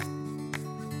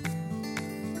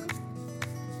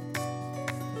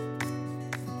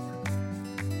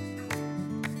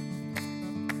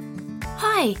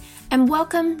and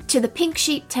welcome to the Pink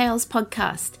Sheep Tales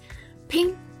podcast.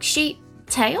 Pink Sheep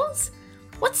Tales?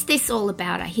 What's this all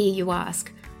about, I hear you ask?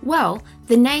 Well,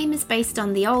 the name is based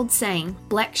on the old saying,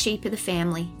 black sheep of the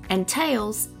family, and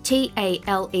Tales,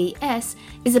 T-A-L-E-S,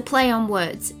 is a play on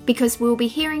words because we'll be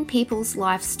hearing people's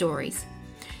life stories.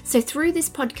 So through this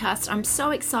podcast, I'm so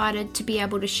excited to be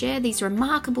able to share these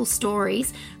remarkable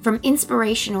stories from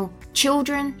inspirational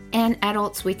children and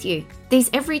adults with you. These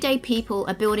everyday people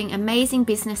are building amazing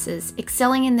businesses,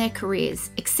 excelling in their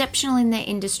careers, exceptional in their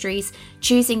industries,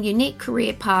 choosing unique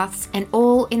career paths, and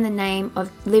all in the name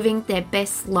of living their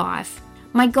best life.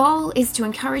 My goal is to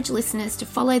encourage listeners to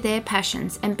follow their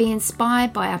passions and be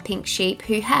inspired by our pink sheep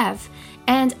who have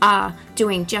and are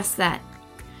doing just that.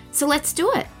 So let's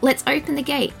do it. Let's open the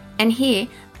gate and hear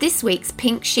this week's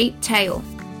Pink Sheep Tale.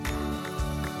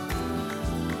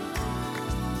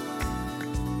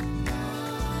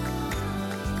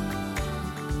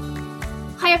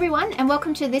 Hi everyone, and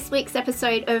welcome to this week's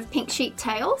episode of Pink Sheep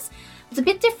Tales. It's a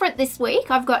bit different this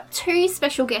week. I've got two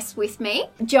special guests with me,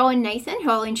 Joe and Nathan, who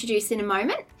I'll introduce in a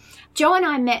moment. Joe and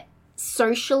I met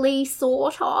socially,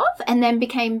 sort of, and then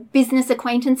became business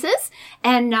acquaintances,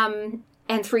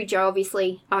 and through Joe,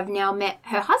 obviously, I've now met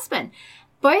her husband.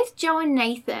 Both Joe and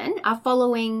Nathan are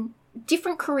following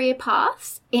different career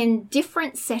paths in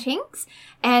different settings,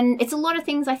 and it's a lot of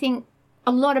things I think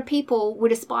a lot of people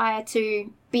would aspire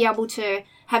to be able to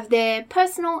have their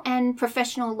personal and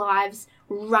professional lives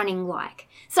running like.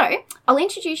 So I'll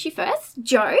introduce you first,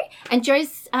 Joe, and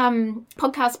Joe's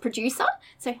podcast producer.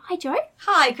 So hi, Joe.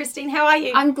 Hi, Christine. How are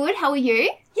you? I'm good. How are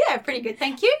you? Yeah, pretty good.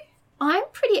 Thank you. I'm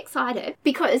pretty excited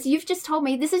because you've just told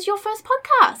me this is your first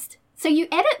podcast. So you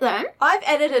edit them. I've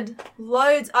edited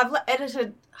loads. I've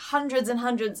edited hundreds and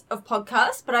hundreds of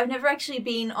podcasts, but I've never actually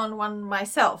been on one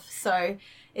myself. So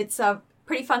it's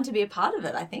pretty fun to be a part of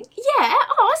it, I think. Yeah.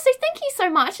 Oh, so thank you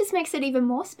so much. This makes it even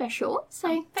more special.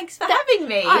 So thanks for having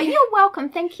me. Oh, you're welcome.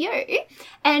 Thank you.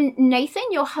 And Nathan,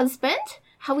 your husband,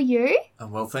 how are you?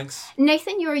 I'm well, thanks.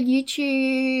 Nathan, you're a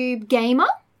YouTube gamer.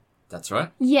 That's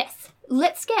right. Yes.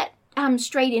 Let's get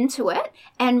straight into it.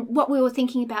 And what we were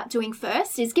thinking about doing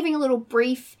first is giving a little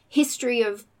brief history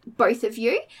of both of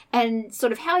you and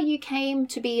sort of how you came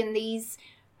to be in these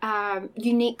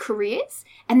unique careers.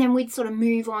 And then we'd sort of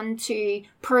move on to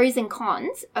pros and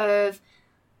cons of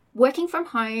working from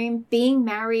home, being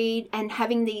married, and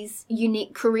having these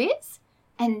unique careers,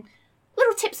 and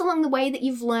little tips along the way that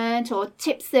you've learned, or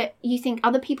tips that you think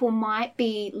other people might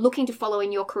be looking to follow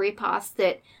in your career paths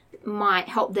that might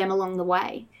help them along the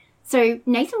way. So,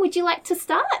 Nathan, would you like to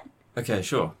start? Okay,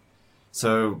 sure.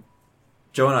 So,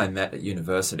 Joe and I met at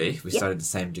university. We studied the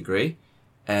same degree.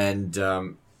 And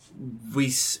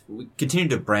we continued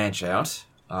to branch out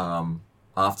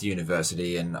after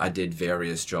university, and I did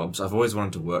various jobs. I've always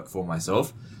wanted to work for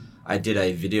myself. I did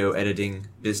a video editing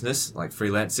business, like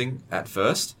freelancing at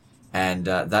first, and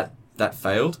that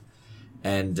failed.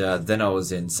 And then I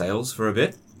was in sales for a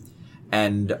bit.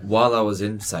 And while I was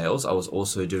in sales, I was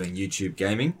also doing YouTube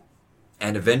gaming.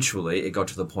 And eventually it got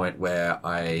to the point where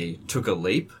I took a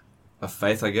leap of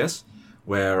faith, I guess,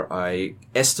 where I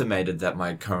estimated that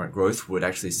my current growth would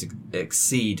actually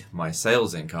exceed my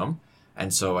sales income.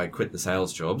 And so I quit the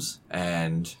sales jobs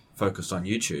and focused on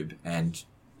YouTube. And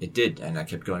it did. And I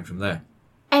kept going from there.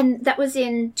 And that was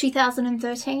in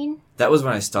 2013? That was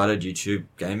when I started YouTube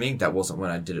gaming. That wasn't when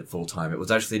I did it full time. It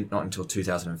was actually not until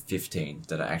 2015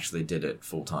 that I actually did it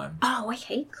full time. Oh,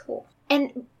 okay, cool.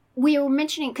 And we were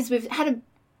mentioning, because we've had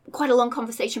quite a long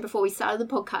conversation before we started the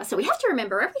podcast, so we have to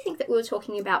remember everything that we were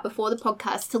talking about before the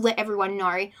podcast to let everyone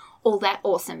know all that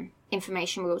awesome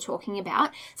information we were talking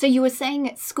about. So you were saying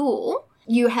at school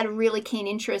you had a really keen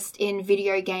interest in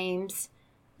video games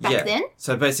back then?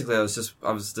 So basically I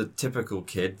was the typical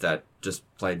kid that just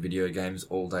played video games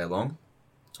all day long.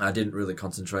 I didn't really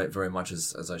concentrate very much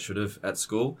as I should have at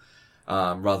school.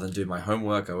 Rather than do my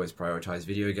homework, I always prioritized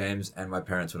video games, and my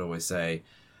parents would always say,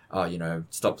 oh,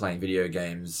 stop playing video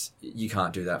games. You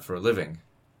can't do that for a living.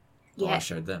 Yeah. Well, I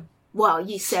showed them. Well,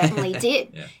 you certainly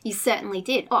did. Yeah. You certainly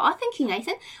did. Oh, thank you,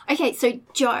 Nathan. Okay, so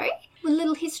Joe, a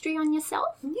little history on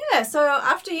yourself? Yeah, so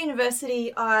after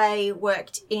university, I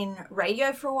worked in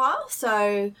radio for a while.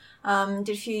 So did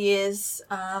a few years,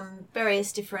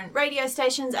 various different radio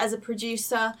stations as a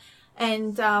producer.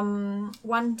 And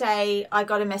one day I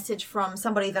got a message from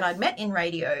somebody that I'd met in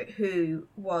radio who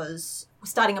was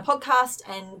starting a podcast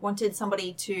and wanted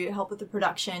somebody to help with the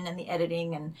production and the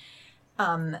editing and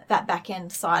that back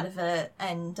end side of it.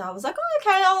 And I was like, oh,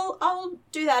 okay, I'll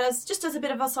do that as a bit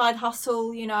of a side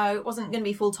hustle. It wasn't going to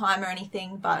be full time or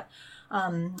anything, but I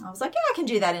was like, yeah, I can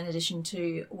do that in addition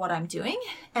to what I'm doing.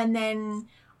 And then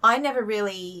I never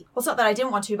really, well, it's not that I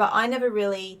didn't want to, but I never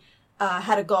really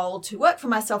had a goal to work for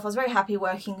myself. I was very happy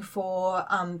working for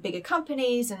bigger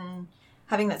companies and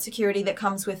having that security that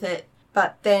comes with it.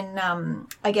 But then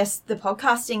I guess the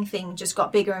podcasting thing just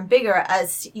got bigger and bigger.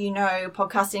 As you know,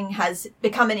 podcasting has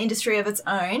become an industry of its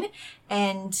own.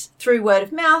 And through word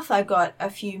of mouth, I got a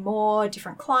few more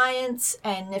different clients.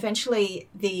 And eventually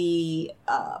the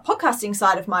podcasting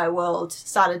side of my world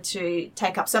started to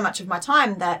take up so much of my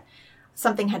time that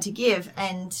something had to give.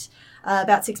 And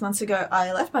about 6 months ago,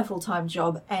 I left my full-time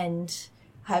job and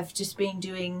have just been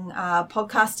doing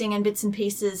podcasting and bits and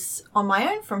pieces on my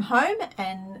own from home,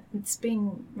 and it's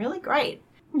been really great.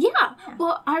 Yeah.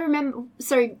 Well, I remember,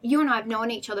 so you and I have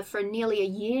known each other for nearly a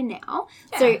year now.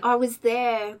 Yeah. So I was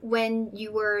there when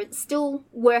you were still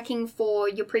working for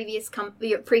your previous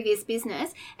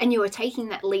business, and you were taking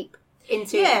that leap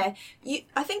into... Yeah.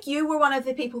 I think you were one of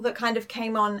the people that kind of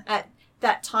came on at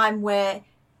that time where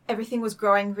everything was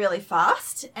growing really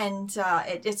fast, and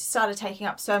it started taking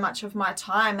up so much of my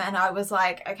time, and I was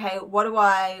like, okay, what do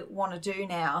I want to do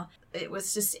now? It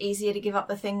was just easier to give up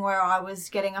the thing where I was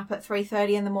getting up at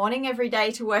 3:30 in the morning every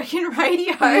day to work in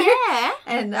radio. Yeah.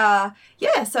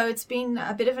 And so it's been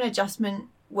a bit of an adjustment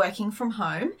working from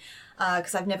home,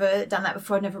 because I've never done that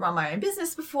before. I'd never run my own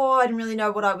business before. I didn't really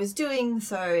know what I was doing,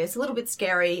 so it's a little bit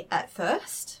scary at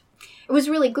first. It was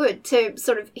really good to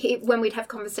sort of hear, when we'd have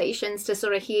conversations, to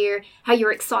sort of hear how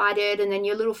you're excited and then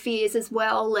your little fears as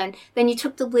well. And then you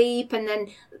took the leap, and then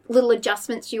little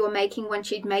adjustments you were making once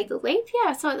you'd made the leap.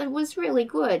 Yeah, so it was really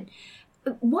good.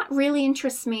 What really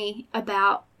interests me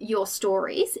about your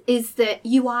stories is that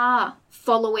you are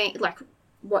following, like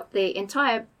what the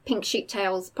entire Pink Sheep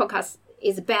Tales podcast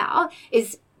is about,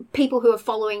 is people who are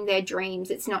following their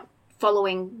dreams. It's not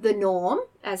following the norm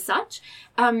as such.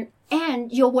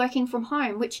 And you're working from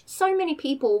home, which so many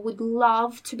people would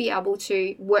love to be able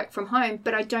to work from home,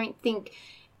 but I don't think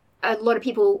a lot of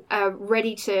people are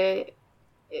ready to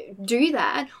do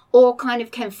that or kind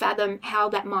of can fathom how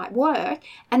that might work.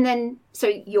 And then, so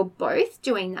you're both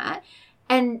doing that,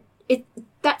 and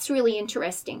that's really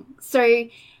interesting. So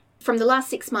from the last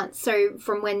 6 months, so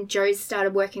from when Joe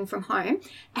started working from home,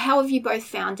 how have you both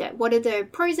found it? What are the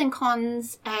pros and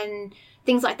cons and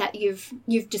things like that you've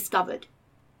discovered?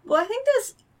 Well, I think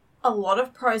there's a lot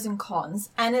of pros and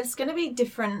cons, and it's going to be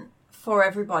different for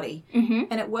everybody. Mm-hmm.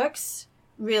 And it works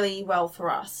really well for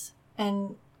us.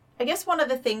 And I guess one of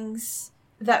the things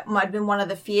that might have been one of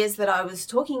the fears that I was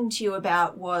talking to you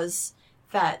about was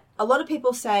that a lot of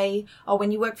people say, oh,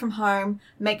 when you work from home,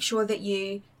 make sure that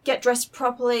you get dressed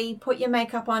properly, put your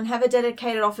makeup on, have a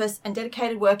dedicated office and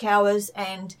dedicated work hours,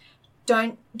 and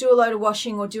don't do a load of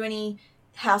washing or do any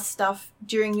house stuff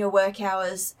during your work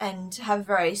hours, and have a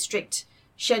very strict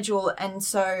schedule. And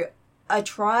so I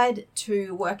tried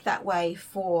to work that way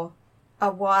for a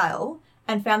while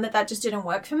and found that just didn't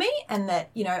work for me, and that,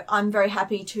 you know, I'm very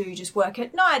happy to just work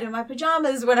at night in my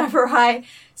pajamas whenever I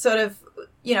sort of,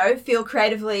 you know, feel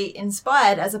creatively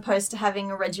inspired, as opposed to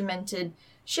having a regimented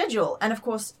schedule. And of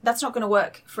course, that's not going to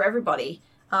work for everybody.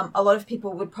 A lot of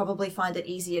people would probably find it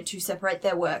easier to separate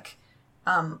their work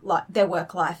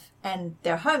life and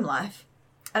their home life.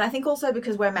 And I think also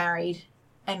because we're married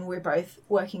and we're both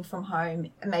working from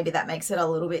home, maybe that makes it a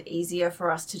little bit easier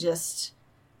for us to just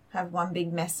have one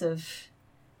big mess of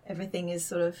everything is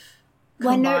sort of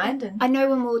combined. I know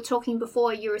when we were talking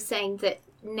before, you were saying that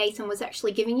Nathan was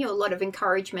actually giving you a lot of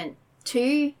encouragement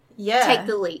to take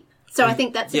the leap. So I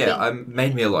think that's it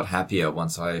made me a lot happier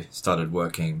once I started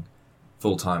working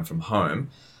full-time from home,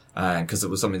 because it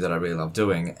was something that I really loved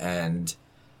doing, and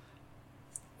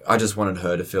I just wanted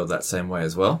her to feel that same way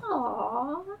as well.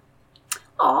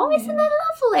 Aww, isn't that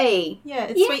lovely? Yeah,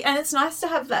 it's sweet, and it's nice to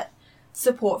have that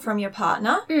support from your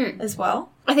partner as well.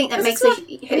 I think that makes a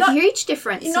huge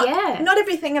difference. Not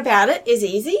everything about it is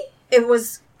easy.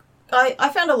 I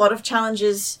found a lot of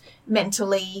challenges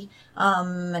mentally,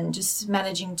 and just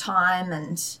managing time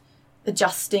and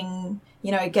adjusting,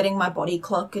 you know, getting my body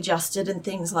clock adjusted and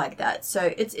things like that.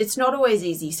 So it's not always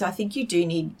easy. So I think you do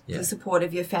need the support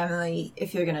of your family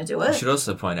if you're going to do it. I should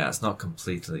also point out, it's not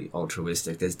completely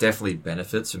altruistic. There's definitely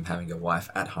benefits from having a wife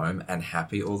at home and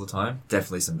happy all the time.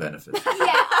 Definitely some benefits.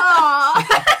 Yeah.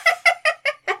 Aww.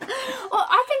 Well,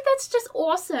 I think that's just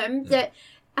awesome that,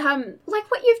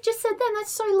 like what you've just said then,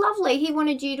 that's so lovely. He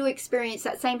wanted you to experience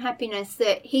that same happiness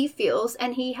that he feels,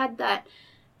 and he had that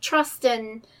trust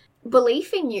and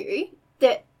belief in you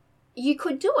that you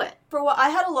could do it. For a while, I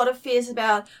had a lot of fears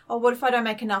about, what if I don't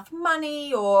make enough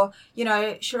money, or, you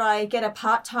know, should I get a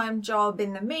part-time job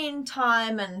in the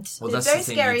meantime? And it's very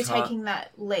scary taking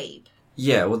that leap.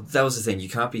 Yeah, well, that was the thing. You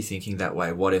can't be thinking that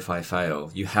way. What if I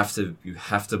fail? You have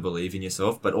to believe in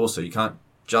yourself, but also you can't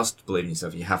just believe in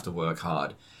yourself. You have to work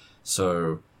hard.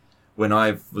 So when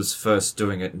I was first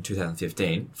doing it in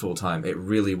 2015, full time, it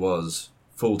really was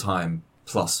full time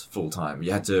plus full time.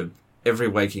 You had to, every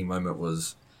waking moment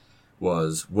was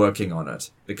working on it,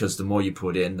 because the more you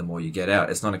put in, the more you get out.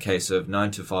 It's not a case of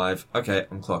 9 to 5, okay,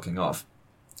 I'm clocking off.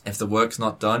 If the work's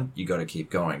not done, you got to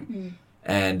keep going.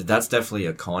 And that's definitely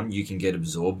a con. You can get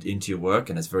absorbed into your work,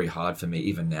 and it's very hard for me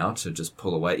even now to just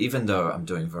pull away. Even though I'm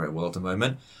doing very well at the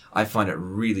moment, I find it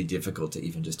really difficult to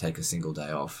even just take a single day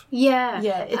off. Yeah.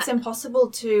 Yeah, it's impossible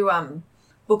to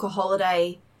book a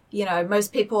holiday. You know,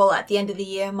 most people at the end of the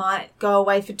year might go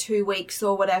away for 2 weeks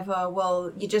or whatever.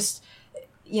 Well, you just,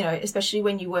 you know, especially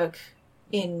when you work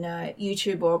in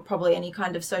YouTube or probably any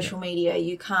kind of social media,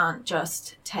 you can't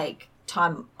just take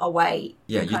time away.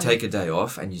 Yeah, you take a day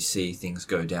off and you see things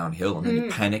go downhill, and then you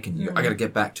panic and I got to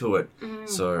get back to it.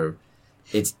 So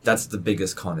that's the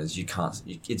biggest con, is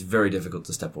it's very difficult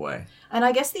to step away. And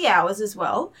I guess the hours as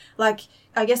well. Like,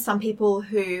 I guess some people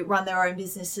who run their own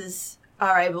businesses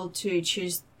are able to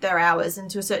choose their hours, and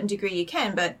to a certain degree you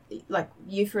can, but like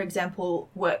you, for example,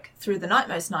 work through the night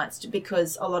most nights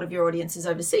because a lot of your audience is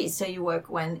overseas, so you work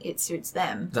when it suits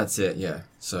them. That's it, yeah.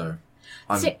 So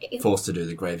I'm forced to do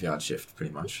the graveyard shift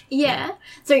pretty much. Yeah.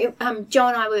 So Joe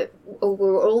and I we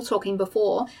were all talking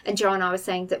before, and Joe and I were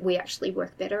saying that we actually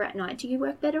work better at night. Do you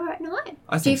work better at night?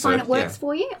 I think do you find so, it works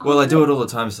for you? Well, I do it all the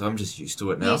time, so I'm just used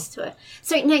to it now. Used to it.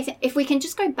 So Nathan, if we can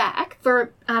just go back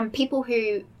for people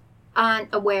who aren't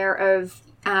aware of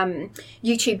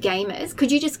YouTube gamers,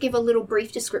 could you just give a little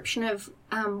brief description of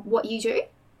what you do?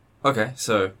 Okay,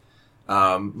 so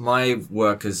my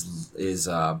work is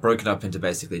broken up into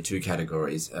basically 2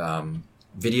 categories,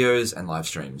 videos and live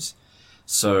streams.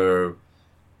 So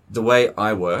the way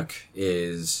I work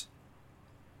is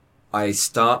I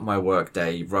start my work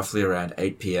day roughly around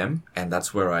 8 p.m. and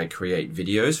that's where I create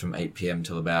videos from 8 p.m.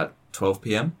 till about 12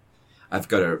 p.m. I've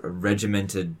got a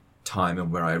regimented time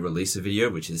and where I release a video,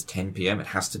 which is 10 p.m. It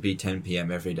has to be 10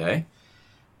 p.m. every day.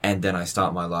 And then I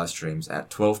start my live streams at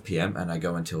 12 p.m. and I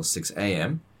go until 6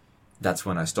 a.m. That's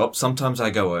when I stop. Sometimes I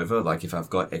go over, like if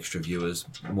I've got extra viewers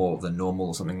more than normal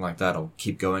or something like that, I'll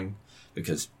keep going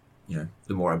because, you know,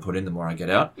 the more I put in, the more I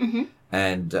get out.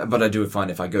 And but I do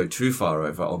find if I go too far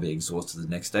over, I'll be exhausted the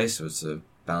next day, so it's a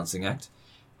balancing act.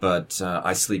 But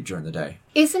I sleep during the day.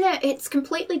 Isn't it? It's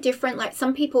completely different. Like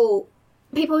some people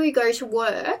who go to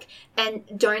work and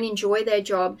don't enjoy their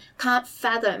job can't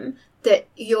fathom that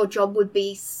your job would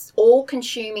be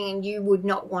all-consuming and you would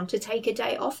not want to take a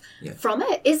day off from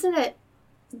it. Isn't it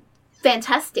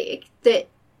fantastic that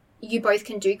you both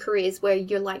can do careers where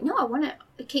you're like, no, I want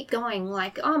to keep going.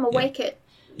 Like, oh, I'm awake at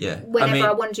whenever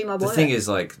I want to do my work. The thing is,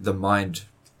 like, the mind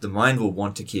will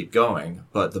want to keep going,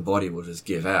 but the body will just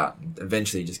give out.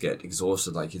 Eventually you just get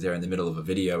exhausted, like you're there in the middle of a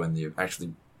video and you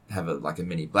actually have a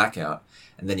mini blackout,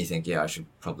 and then you think, I should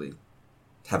probably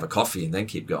have a coffee and then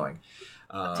keep going.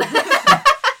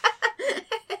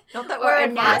 Not that we're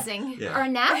advising. Yeah. Or a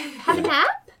nap. Have a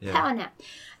nap. Yeah. Have a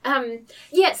nap.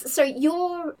 Yes, so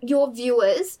your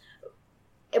viewers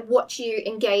watch you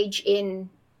engage in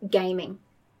gaming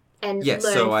and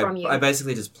learn from you. I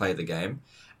basically just play the game,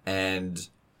 and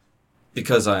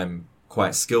because I'm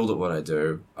quite skilled at what I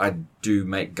do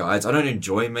make guides. I don't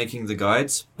enjoy making the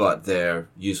guides, but they're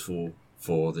useful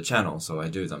for the channel, so I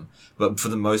do them. But for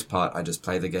the most part, I just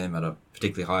play the game at a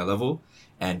particularly high level,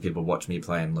 and people watch me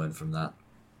play and learn from that.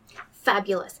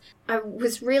 Fabulous. I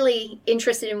was really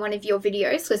interested in one of your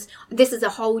videos because this is a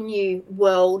whole new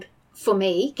world for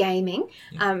me, gaming.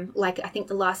 Yeah. Like I think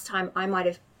the last time I might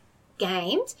have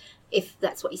gamed, if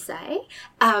that's what you say,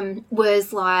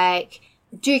 was like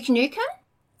Duke Nukem.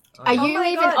 Are you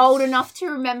even old enough to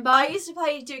remember? I used to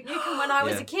play Duke Nukem when I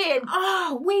was a kid.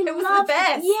 Oh, it was the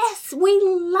best. Yes, we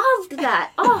loved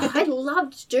that. Oh, I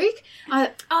loved Duke.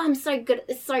 I'm so good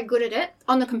at it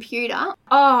on the computer.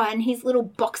 Oh, and his little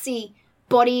boxy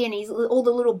body and all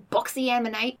the little boxy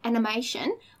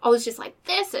animation. I was just like,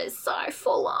 this is so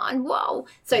full on. Whoa.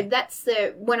 So that's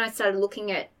when I started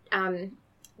looking at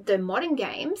the modern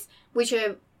games, which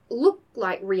look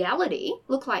like reality,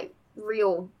 look like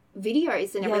real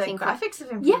videos and everything. The graphics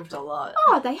have improved a lot.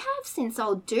 Oh, they have since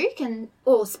old Duke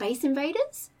or Space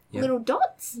Invaders. Yep. Little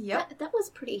dots. Yeah, that was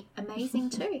pretty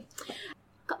amazing too.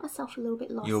 Got myself a little bit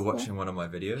lost. You were watching one of my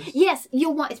videos? Yes,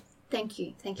 your one. Thank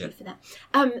you for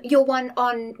that. Your one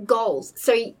on goals.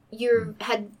 So you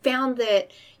had found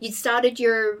that you'd started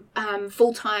your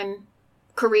full-time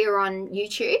career on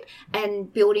YouTube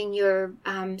and building your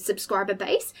subscriber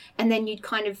base, and then you'd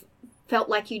kind of felt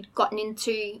like you'd gotten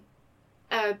into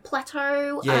a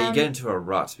plateau? Yeah, you get into a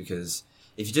rut because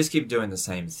if you just keep doing the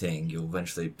same thing,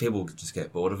 people will just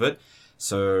get bored of it.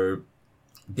 So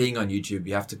being on YouTube,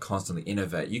 you have to constantly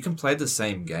innovate. You can play the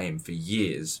same game for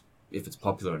years if it's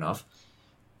popular enough,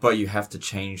 but you have to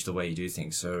change the way you do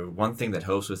things. So one thing that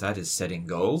helps with that is setting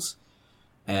goals,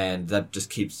 and that just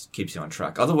keeps you on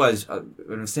track. Otherwise,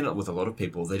 I've seen it with a lot of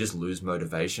people, they just lose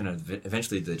motivation and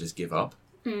eventually they just give up.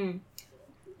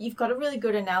 You've got a really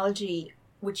good analogy,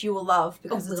 which you will love,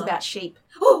 because it's about sheep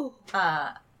on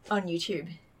YouTube.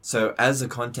 So as a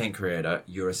content creator,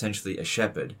 you're essentially a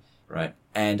shepherd, right?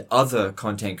 And other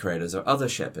content creators are other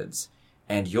shepherds.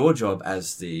 And your job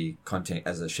as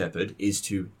a shepherd is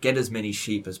to get as many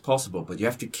sheep as possible, but you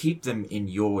have to keep them in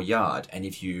your yard. And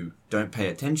if you don't pay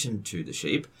attention to the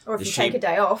sheep, or if you take a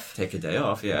day off,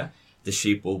 the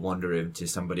sheep will wander into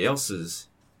somebody else's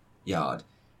yard.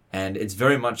 And it's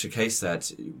very much a case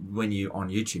that when you're on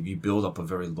YouTube, you build up a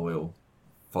very loyal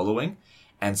following.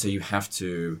 And so you have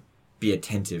to be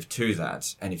attentive to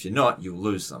that. And if you're not, you'll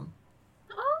lose them.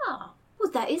 Well,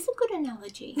 that is a good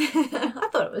analogy. I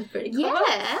thought it was pretty cool.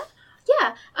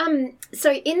 Yeah.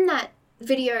 So in that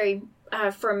video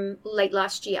from late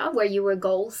last year where you were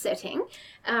goal setting,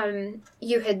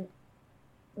 you had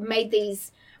made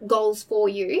these goals for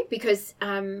you because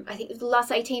I think the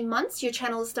last 18 months your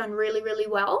channel's done really, really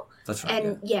well. That's right.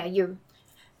 And you're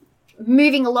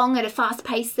moving along at a fast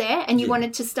pace there, and you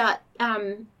wanted to start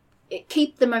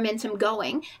keep the momentum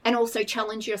going and also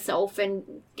challenge yourself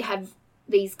and have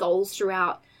these goals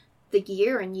throughout the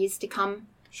year and years to come.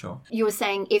 Sure. You were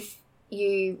saying if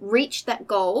you reached that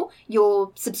goal,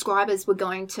 your subscribers were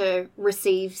going to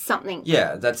receive something.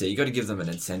 Yeah, that's it. You got to give them an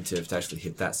incentive to actually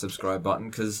hit that subscribe button,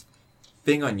 because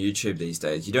being on YouTube these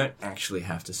days, you don't actually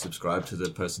have to subscribe to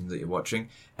the person that you're watching.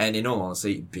 And in all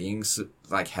honesty,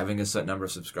 having a certain number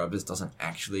of subscribers doesn't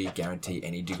actually guarantee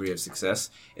any degree of success.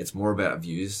 It's more about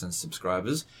views than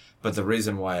subscribers. But the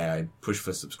reason why I push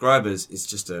for subscribers is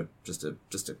just to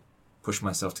push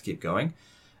myself to keep going.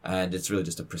 And it's really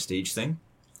just a prestige thing,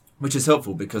 which is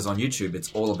helpful because on YouTube,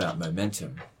 it's all about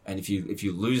momentum. And if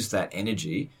you lose that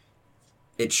energy,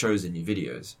 it shows in your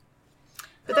videos.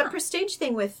 But that prestige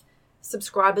thing with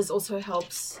subscribers also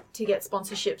helps to get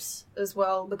sponsorships as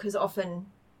well, because often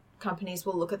companies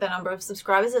will look at the number of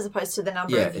subscribers as opposed to the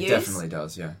number of views. Yeah, it definitely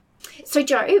does, yeah. So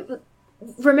Joe,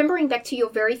 remembering back to your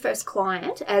very first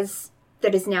client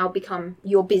that has now become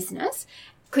your business,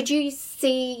 could you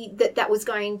see that was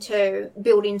going to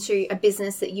build into a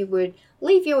business that you would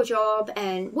leave your job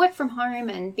and work from home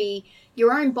and be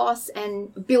your own boss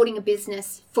and building a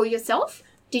business for yourself?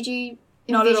 Did you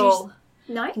Not at all.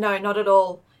 No? No, not at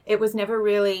all. It was never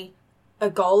really a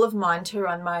goal of mine to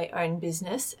run my own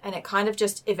business, and it kind of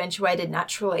just eventuated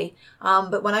naturally.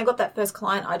 But when I got that first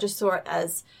client, I just saw it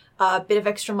as a bit of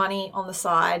extra money on the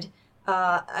side.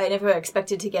 I never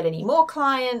expected to get any more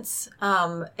clients.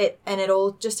 It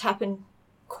all just happened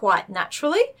quite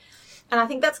naturally. And I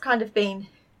think that's kind of been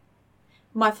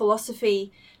my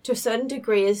philosophy to a certain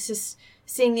degree, is just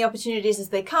seeing the opportunities as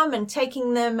they come and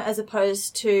taking them, as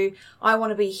opposed to, I want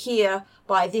to be here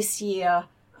by this year.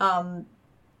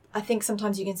 I think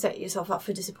sometimes you can set yourself up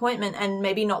for disappointment and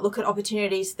maybe not look at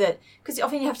opportunities because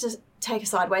often you have to take a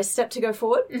sideways step to go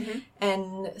forward. Mm-hmm.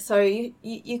 And so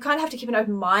you kind of have to keep an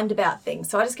open mind about things.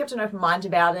 So I just kept an open mind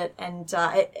about it, and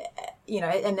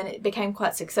and then it became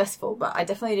quite successful, but I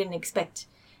definitely didn't expect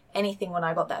anything when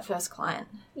I got that first client.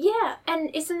 Yeah,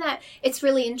 and it's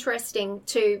really interesting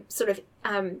to sort of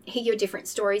hear your different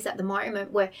stories at the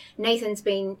moment, where Nathan's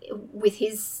been with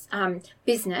his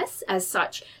business as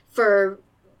such for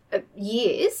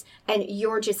years, and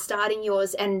you're just starting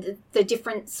yours, and the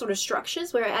different sort of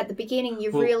structures where at the beginning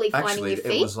you're really finding your feet.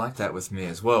 Actually, it was like that with me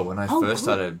as well. When I first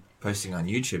started posting on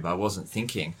YouTube, I wasn't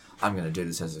thinking I'm going to do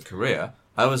this as a career.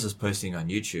 I was just posting on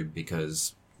YouTube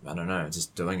because, I don't know,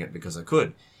 just doing it because I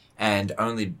could. And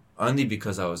only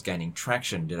because I was gaining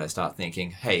traction did I start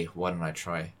thinking, hey, why don't I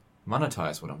try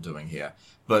monetize what I'm doing here?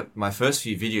 But my first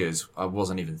few videos, I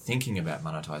wasn't even thinking about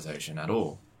monetization at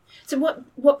all. So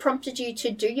what prompted you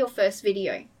to do your first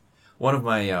video? One of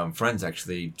my friends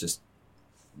actually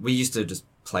we used to just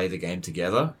play the game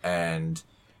together, and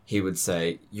he would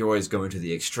say, you're always going to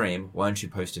the extreme, why don't you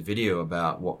post a video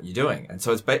about what you're doing? And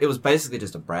so it was basically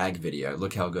just a brag video,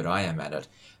 look how good I am at it.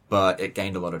 But it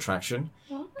gained a lot of traction.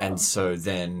 Oh. And so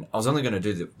then I was only going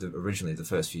to do originally the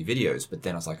first few videos, but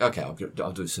then I was like, okay,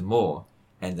 I'll do some more.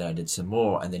 And then I did some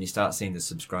more, and then you start seeing the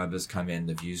subscribers come in,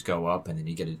 the views go up, and then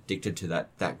you get addicted to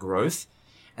that growth.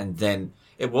 And then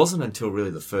it wasn't until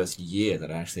really the first year that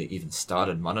I actually even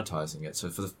started monetizing it. So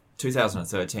for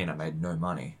 2013, I made no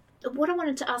money. What I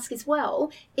wanted to ask as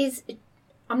well is,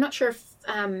 I'm not sure if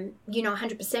you know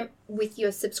 100% with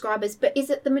your subscribers, but is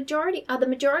it the majority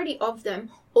of them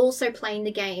also playing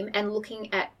the game and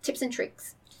looking at tips and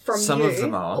tricks from you? Some of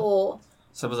them are. Or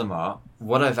Some of them are.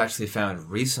 What I've actually found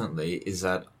recently is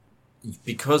that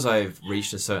because I've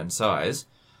reached a certain size,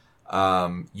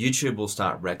 YouTube will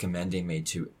start recommending me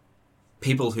to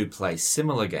people who play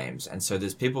similar games. And so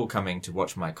there's people coming to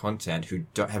watch my content who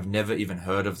have never even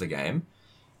heard of the game.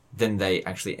 Then they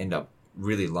actually end up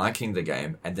really liking the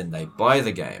game, and then they buy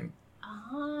the game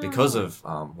because of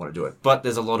what I do it. But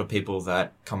there's a lot of people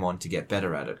that come on to get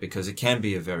better at it because it can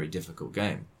be a very difficult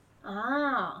game.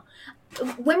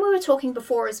 When we were talking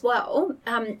before as well,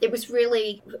 it was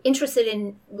really interested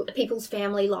in people's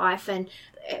family life and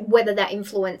whether that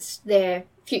influenced their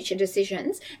future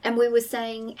decisions. And we were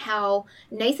saying how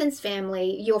Nathan's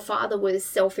family, your father was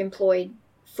self-employed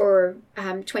for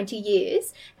 20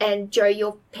 years, and Joe,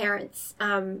 your parents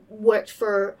worked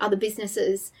for other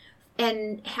businesses,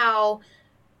 and how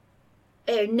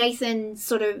Nathan,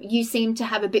 sort of, you seem to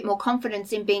have a bit more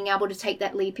confidence in being able to take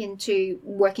that leap into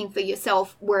working for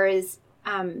yourself, whereas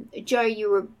Joe, you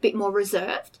were a bit more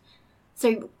reserved.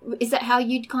 So is that how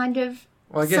you'd kind of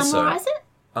summarize it?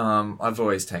 I've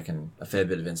always taken a fair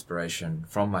bit of inspiration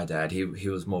from my dad. He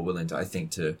was more willing to, I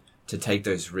think, to take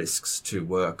those risks to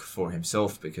work for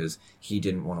himself because he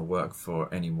didn't want to work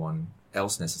for anyone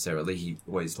else necessarily. He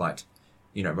always liked,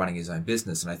 running his own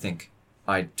business. And I think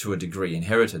I, to a degree,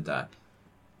 inherited that.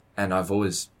 And I've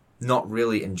always not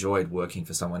really enjoyed working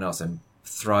for someone else and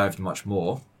thrived much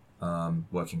more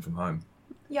working from home.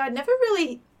 Yeah, I'd never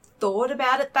really thought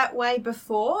about it that way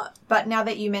before. But now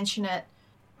that you mention it,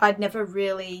 I'd never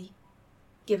really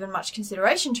given much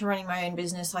consideration to running my own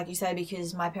business, like you say,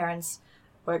 because my parents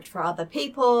worked for other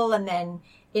people, and then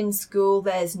in school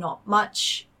there's not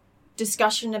much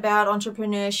discussion about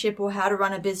entrepreneurship or how to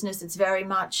run a business. It's very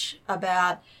much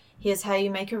about here's how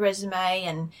you make a resume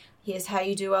and here's how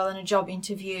you do well in a job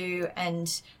interview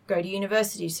and go to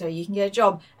university so you can get a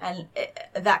job, and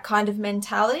that kind of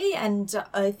mentality. And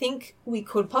I think we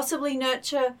could possibly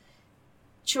nurture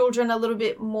children a little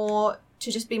bit more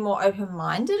to just be more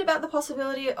open-minded about the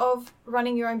possibility of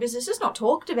running your own business. It's not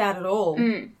talked about at all.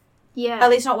 Yeah. At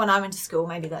least not when I went to school.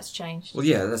 Maybe that's changed. Well,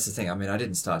 yeah, that's the thing. I mean, I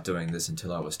didn't start doing this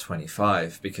until I was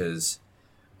 25 because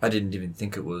I didn't even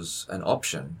think it was an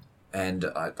option. And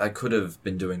I could have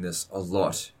been doing this a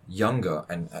lot younger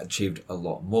and achieved a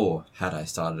lot more had I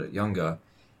started it younger.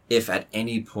 If at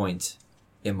any point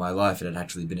in my life it had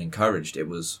actually been encouraged, it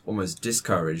was almost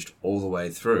discouraged all the way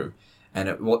through. And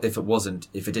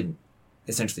if it didn't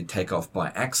essentially take off by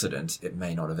accident, it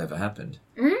may not have ever happened.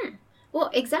 Well,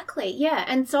 exactly, yeah.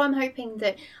 And so I'm hoping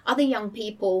that other young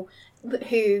people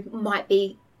who might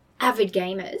be avid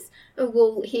gamers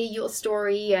will hear your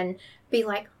story and be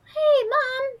like, hey,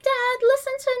 Mum, Dad,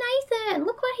 listen to Nathan.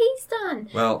 Look what he's done.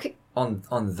 Well,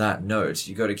 on that note,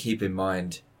 you got to keep in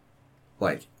mind,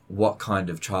 like, what kind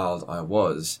of child I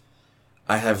was.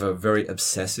 I have a very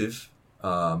obsessive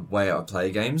way I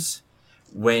play games.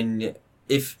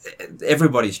 If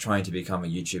everybody's trying to become a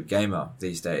YouTube gamer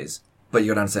these days, but you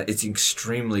got to understand, it's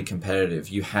extremely competitive.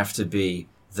 You have to be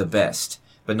the best,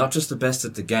 but not just the best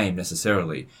at the game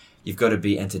necessarily. You've got to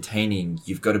be entertaining.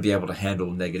 You've got to be able to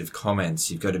handle negative comments.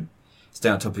 You've got to stay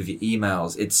on top of your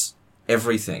emails. It's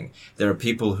everything. There are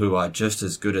people who are just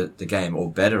as good at the game or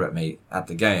better at me at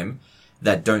the game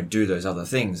that don't do those other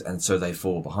things, and so they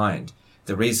fall behind.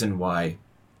 The reason why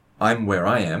I'm where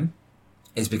I am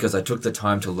is because I took the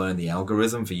time to learn the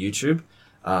algorithm for YouTube,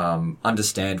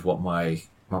 understand what my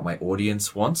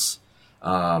audience wants,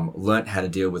 learnt how to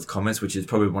deal with comments, which is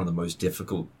probably one of the most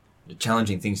difficult,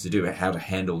 challenging things to do, how to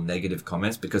handle negative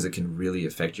comments, because it can really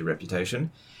affect your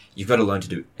reputation. You've got to learn to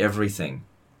do everything.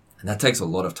 And that takes a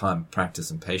lot of time,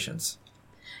 practice, and patience.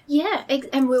 Yeah,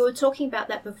 and we were talking about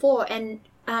that before. And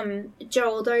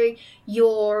Joe, although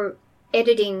you're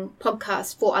editing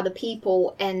podcasts for other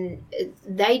people and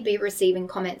they'd be receiving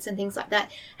comments and things like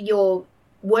that, your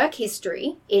work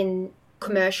history in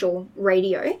commercial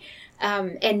radio,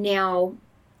 and now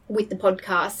with the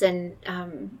podcasts, and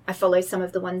I follow some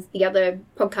of the other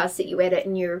podcasts that you edit,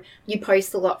 and you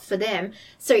post a lot for them.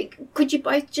 So could you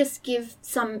both just give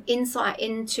some insight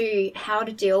into how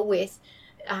to deal with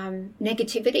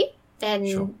negativity and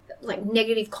Sure. like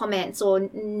negative comments or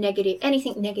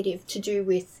anything negative to do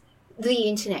with the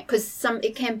internet? Because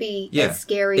it can be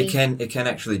scary. It can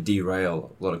actually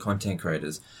derail a lot of content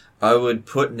creators. I would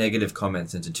put negative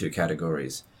comments into two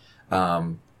categories,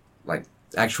 like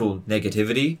actual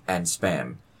negativity and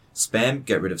spam. Spam,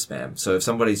 get rid of spam. So if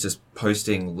somebody's just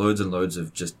posting loads and loads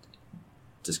of just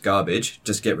just garbage,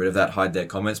 just get rid of that, hide their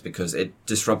comments, because it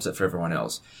disrupts it for everyone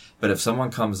else. But if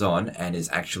someone comes on and is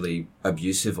actually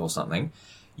abusive or something,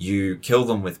 you kill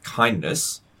them with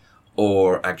kindness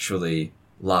or actually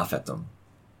laugh at them.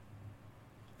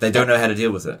 They don't know how to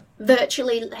deal with it.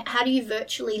 Virtually, how do you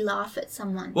virtually laugh at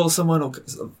someone? Well,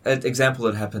 an example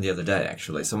that happened the other day,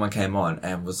 actually. Someone came on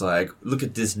and was like, look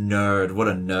at this nerd, what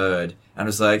a nerd. And I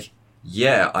was like,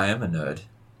 yeah, I am a nerd.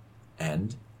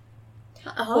 And?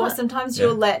 Or sometimes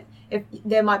you'll if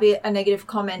there might be a negative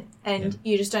comment and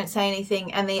you just don't say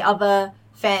anything, and the other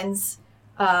fans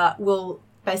will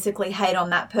basically hate on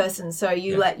that person, so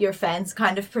you let your fans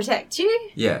kind of protect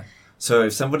you. Yeah. So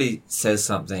if somebody says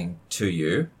something to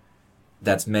you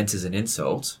that's meant as an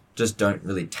insult, just don't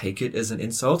really take it as an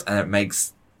insult, and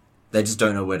they just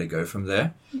don't know where to go from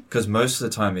there. Because most of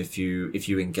the time, if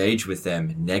you engage with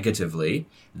them negatively,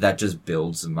 that just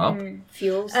builds them up.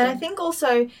 Fuels And them. I think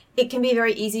also it can be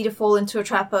very easy to fall into a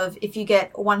trap of, if you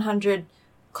get 100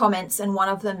 comments and one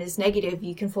of them is negative,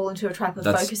 you can fall into a trap of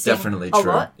That's focusing definitely a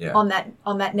true. lot Yeah. on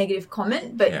that negative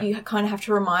comment. But you kind of have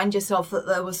to remind yourself that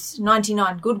there was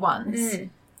 99 good ones.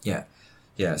 Yeah.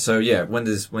 Yeah. So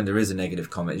when there is a negative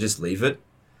comment, just leave it.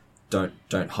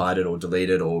 Don't hide it or delete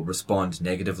it or respond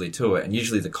negatively to it. And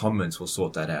usually the comments will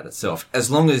sort that out itself. As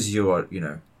long as you are,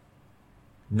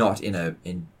 not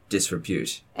in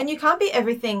disrepute. And you can't be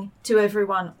everything to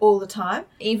everyone all the time.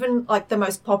 Even like the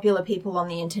most popular people on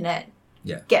the internet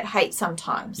get hate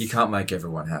sometimes. You can't make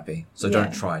everyone happy. So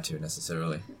don't try to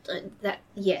necessarily.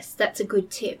 Yes, that's a good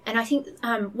tip. And I think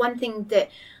one thing that,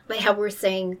 like how we're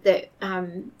saying that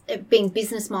being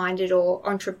business-minded or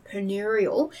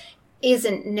entrepreneurial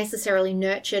isn't necessarily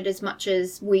nurtured as much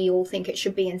as we all think it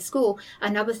should be in school.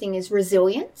 Another thing is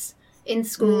resilience in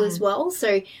school as well.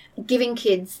 So giving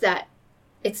kids that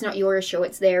it's not your issue,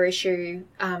 it's their issue,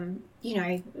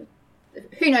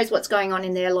 who knows what's going on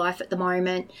in their life at the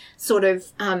moment, sort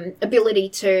of ability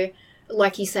to,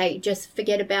 like you say, just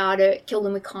forget about it, kill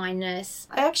them with kindness.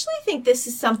 I actually think this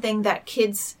is something that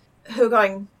kids who are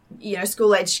going,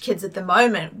 school-aged kids at the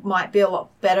moment might be a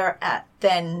lot better at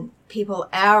than people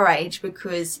our age,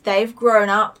 because they've grown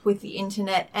up with the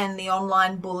internet and the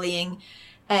online bullying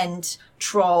and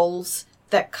trolls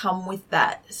that come with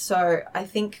that. So I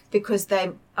think because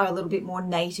they are a little bit more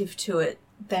native to it,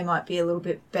 they might be a little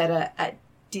bit better at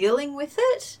dealing with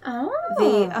it. Oh.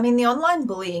 The online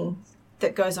bullying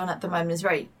that goes on at the moment is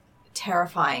very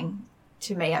terrifying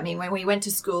to me. I mean, when we went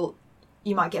to school,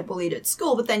 you might get bullied at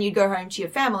school, but then you'd go home to your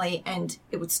family and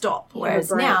it would stop.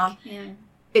 Whereas now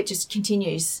it just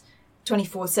continues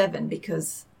 24/7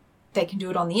 because they can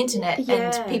do it on the internet. Yeah.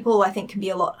 And people, I think, can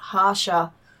be a lot harsher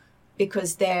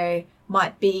because they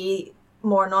might be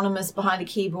more anonymous behind a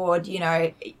keyboard.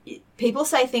 People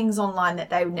say things online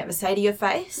that they would never say to your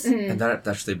face. And that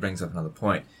actually brings up another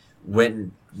point.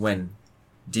 When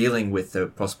dealing with the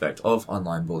prospect of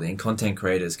online bullying, content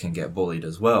creators can get bullied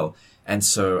as well. And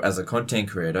so as a content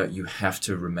creator, you have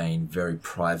to remain very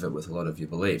private with a lot of your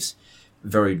beliefs,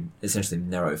 very essentially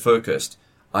narrow focused.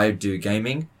 I do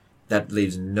gaming. That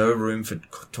leaves no room for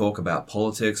talk about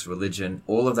politics, religion,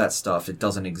 all of that stuff. It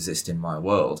doesn't exist in my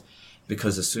world,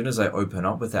 because as soon as I open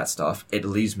up with that stuff, it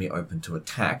leaves me open to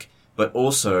attack, but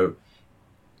also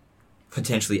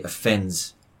potentially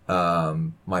offends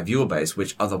my viewer base,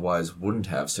 which otherwise wouldn't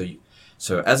have.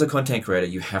 So as a content creator,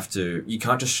 you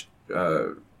can't just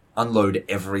unload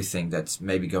everything that's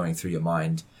maybe going through your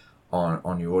mind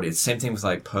on your audience. Same thing with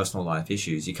like personal life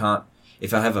issues. You can't,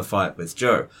 if I have a fight with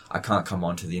Joe, I can't come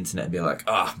onto the internet and be like,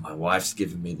 my wife's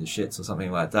giving me the shits or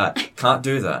something like that. Can't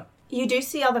do that. You do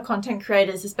see other content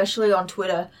creators, especially on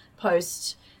Twitter,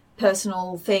 post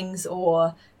personal things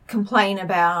or complain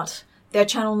about their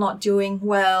channel not doing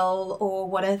well or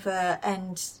whatever,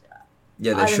 and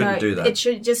they shouldn't do that. It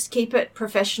should just keep it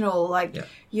professional. Like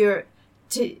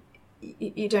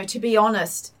to be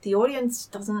honest, the audience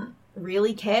doesn't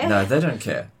really care. No, they don't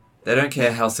care. They don't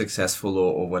care how successful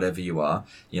or whatever you are.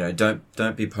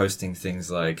 Don't be posting things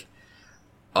like,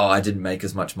 I didn't make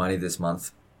as much money this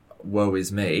month. Woe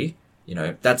is me.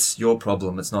 That's your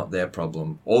problem. It's not their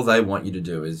problem. All they want you to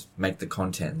do is make the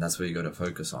content, and that's what you got to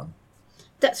focus on.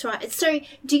 That's right. So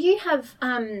do you have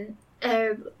a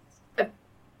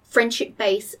friendship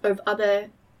base of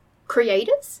other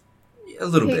creators? A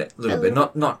little bit.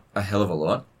 Not a hell of a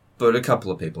lot, but a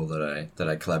couple of people that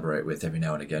I collaborate with every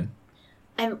now and again.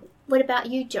 And what about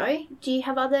you, Joe? Do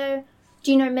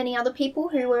you know many other people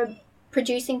who are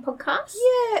producing podcasts?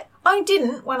 Yeah, I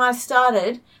didn't when I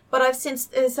started, but I've since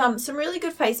there's some really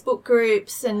good Facebook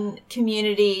groups and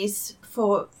communities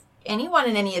for anyone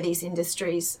in any of these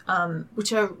industries,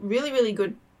 which are really, really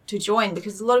good to join,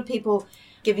 because a lot of people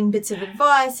giving bits of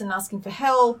advice and asking for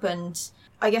help. And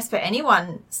I guess for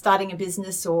anyone starting a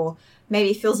business or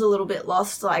maybe feels a little bit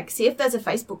lost, like see if there's a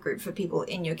Facebook group for people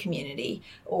in your community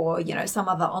or, you know, some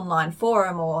other online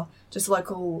forum or just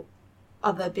local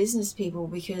other business people,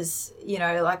 because, you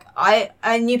know, like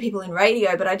I knew people in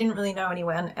radio, but I didn't really know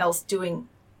anyone else doing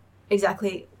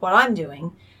exactly what I'm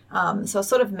doing. So I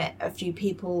sort of met a few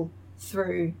people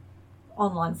through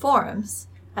online forums,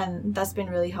 and that's been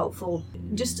really helpful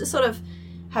just to sort of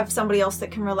have somebody else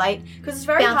that can relate, because it's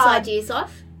very Bounce hard. ideas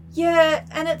off. Yeah,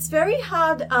 and it's very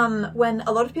hard when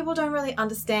a lot of people don't really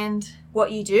understand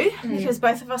what you do, because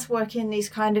both of us work in these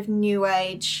kind of new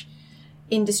age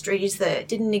industries that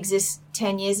didn't exist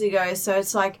 10 years ago. So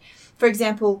it's like, for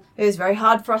example, it was very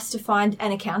hard for us to find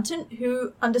an accountant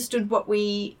who understood what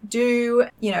we do,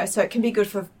 you know, so it can be good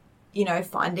for, you know,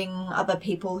 finding other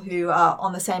people who are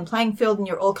on the same playing field and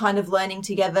you're all kind of learning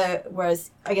together.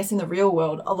 Whereas I guess in the real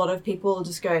world, a lot of people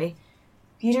just go,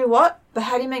 you do what? But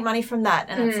how do you make money from that?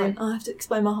 And it's like, oh, I have to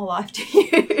explain my whole life to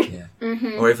you.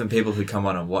 Yeah. Or even people who come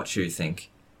on and watch you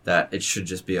think that it should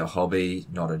just be a hobby,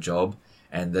 not a job,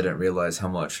 and they don't realize how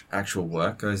much actual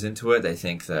work goes into it. They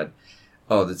think that,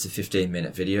 oh, that's a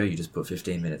 15-minute video, you just put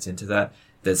 15 minutes into that.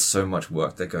 There's so much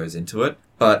work that goes into it.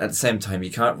 But at the same time,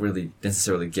 you can't really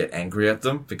necessarily get angry at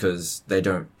them because they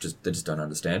just don't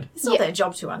understand. It's not their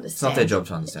job to understand. It's not their job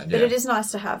to understand, yeah. But it is nice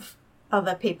to have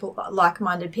other people,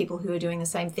 like-minded people who are doing the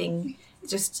same thing,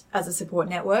 just as a support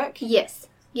network. Yes.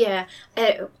 Yeah.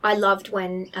 I loved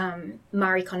when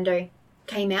Marie Kondo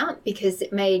came out, because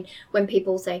it made, when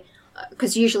people say,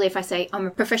 because usually if I say I'm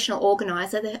a professional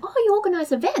organizer, they're, oh, you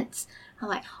organize events. I'm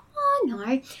like, oh,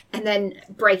 no. And then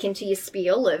break into your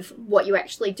spiel of what you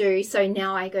actually do. So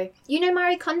now I go, you know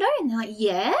Marie Kondo? And they're like,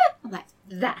 yeah. I'm like,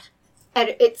 that.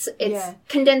 And it's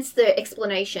condensed the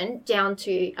explanation down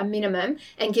to a minimum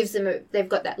and gives them they've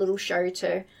got that little show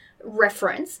to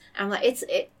reference. And I'm like,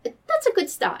 that's a good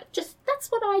start. Just, that's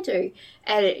what I do.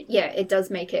 And it does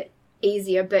make it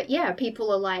easier. But yeah,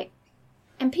 people are like,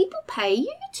 and people pay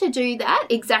you to do that.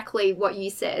 Exactly what you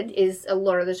said is a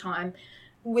lot of the time.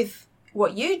 With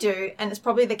what you do, and it's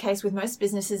probably the case with most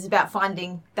businesses, about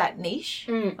finding that niche.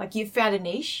 Like you've found a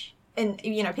niche. And,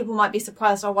 you know, people might be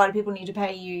surprised, oh, why do people need to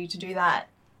pay you to do that?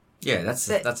 Yeah, that's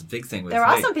a big thing with me. There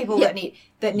are some people that need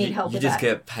help with that. You just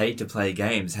get paid to play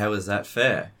games. How is that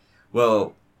fair?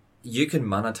 Well, you can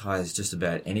monetize just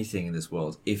about anything in this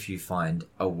world if you find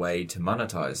a way to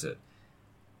monetize it.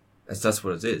 That's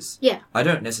what it is. Yeah. I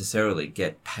don't necessarily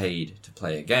get paid to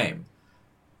play a game.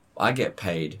 I get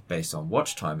paid based on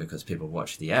watch time because people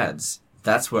watch the ads.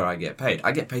 That's where I get paid.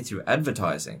 I get paid through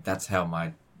advertising. That's how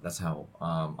I'm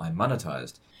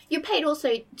monetized. You're paid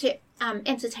also to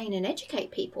entertain and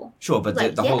educate people. Sure,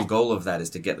 but the whole goal of that is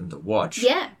to get them to watch.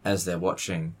 Yeah. As they're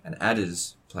watching an ad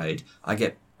is played,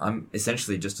 I'm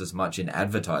essentially just as much in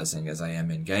advertising as I am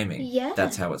in gaming. Yeah.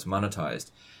 That's how it's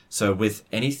monetized. So with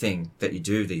anything that you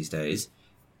do these days,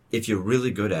 if you're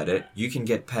really good at it, you can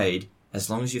get paid as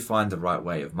long as you find the right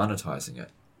way of monetizing it.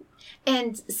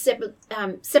 And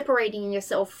separating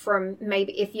yourself from,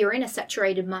 maybe if you're in a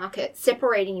saturated market,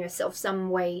 separating yourself some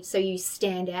way so you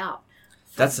stand out.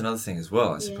 That's another thing as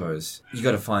well, I suppose. You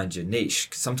got to find your niche.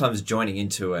 Sometimes joining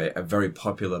into a very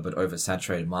popular but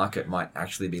oversaturated market might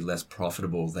actually be less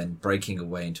profitable than breaking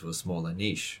away into a smaller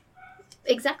niche.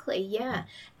 Exactly, yeah.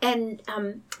 And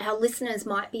our listeners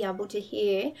might be able to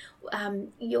hear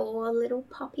your little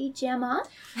puppy Gemma.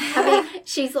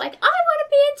 She's like, I want to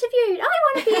be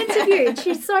interviewed.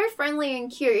 She's so friendly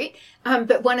and cute.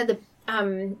 But one of the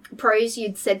pros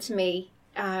you'd said to me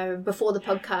before the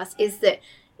podcast is that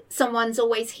someone's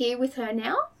always here with her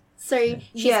now. So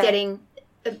she's getting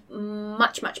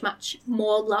much, much, much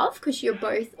more love because you're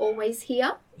both always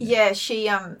here. Yeah, she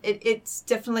it's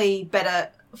definitely better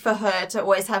for her to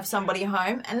always have somebody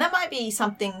home, and that might be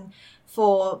something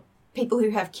for people who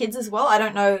have kids as well. I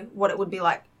don't know what it would be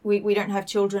like. We don't have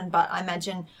children, but I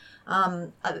imagine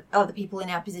other people in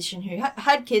our position who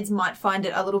had kids might find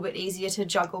it a little bit easier to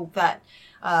juggle that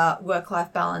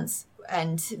work-life balance,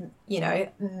 and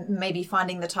maybe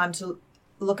finding the time to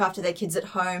look after their kids at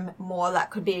home more. That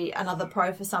could be another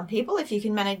pro for some people if you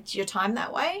can manage your time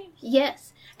that way.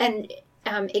 Yes, and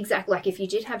exactly, like if you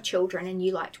did have children and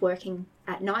you liked working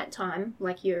at night time,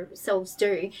 like yourselves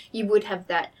do, you would have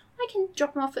that, I can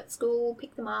drop them off at school,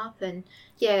 pick them up, and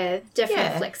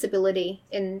definite flexibility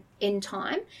in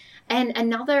time. And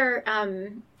another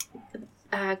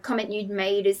comment you'd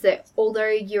made is that although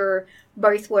you're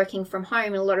both working from home,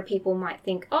 and a lot of people might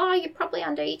think, oh, you're probably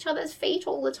under each other's feet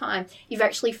all the time, you've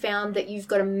actually found that you've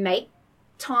got to make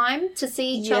time to see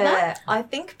each other. Yeah, I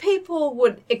think people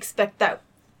would expect that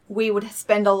we would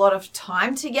spend a lot of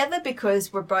time together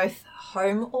because we're both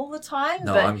home all the time.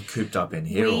 No, but I'm cooped up in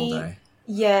here all day.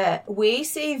 Yeah, we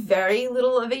see very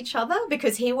little of each other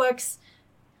because he works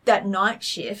that night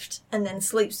shift and then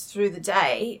sleeps through the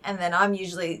day, and then I'm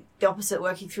usually the opposite,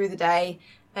 working through the day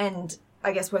and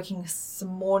I guess working some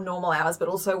more normal hours, but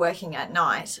also working at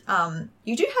night.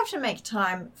 You do have to make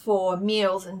time for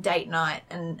meals and date night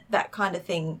and that kind of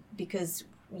thing because,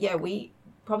 yeah, we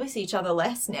probably see each other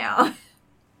less now.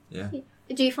 Yeah.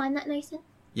 Do you find that, Nathan?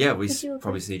 Yeah, we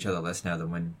probably see each other less now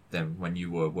than when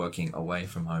you were working away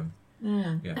from home.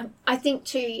 Yeah. I think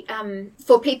too,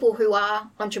 for people who are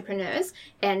entrepreneurs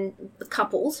and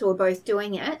couples who are both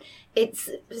doing it, it's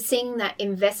seeing that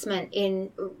investment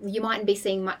in, you mightn't be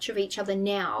seeing much of each other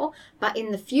now, but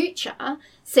in the future,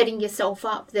 setting yourself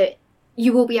up that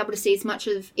you will be able to see as much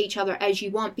of each other as you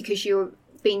want because you've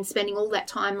been spending all that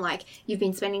time, like you've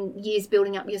been spending years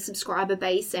building up your subscriber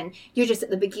base and you're just at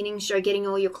the beginning show getting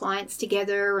all your clients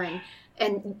together and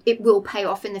it will pay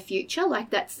off in the future. Like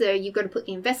you've got to put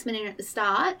the investment in at the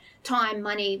start, time,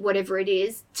 money, whatever it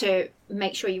is, to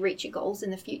make sure you reach your goals in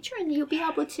the future, and you'll be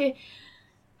able to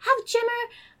have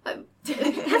Gemma,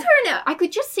 have her in I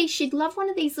could just see she'd love one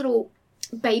of these little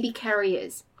baby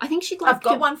carriers. I think she'd love I've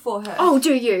got one for her. Oh,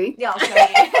 do you? Yeah, I'll show you.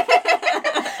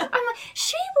 I'm like,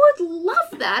 she would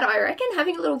love that, I reckon,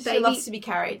 having a little baby. She loves to be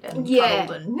carried and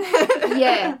cuddled. And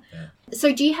yeah.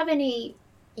 So do you have any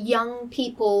young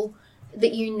people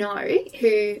that you know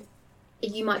who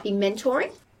you might be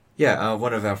mentoring? Yeah,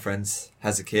 one of our friends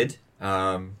has a kid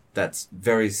that's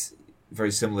very,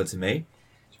 very similar to me.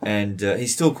 And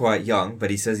he's still quite young, but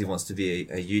he says he wants to be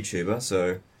a YouTuber.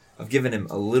 So I've given him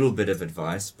a little bit of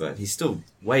advice, but he's still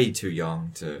way too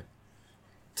young to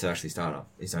actually start up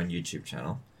his own YouTube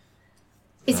channel.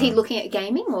 Is he looking at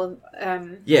gaming or?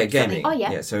 Yeah, gaming. Oh,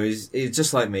 yeah. Yeah, so he's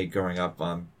just like me growing up.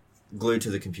 Glued to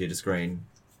the computer screen,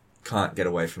 can't get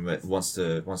away from it. Wants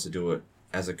to do it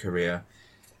as a career,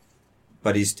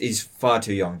 but he's far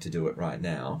too young to do it right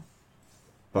now.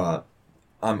 But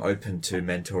I'm open to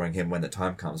mentoring him when the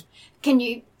time comes. Can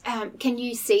you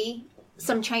see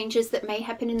some changes that may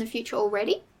happen in the future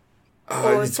already?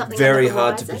 It's very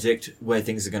hard to predict where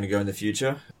things are going to go in the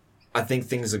future. I think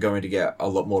things are going to get a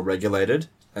lot more regulated,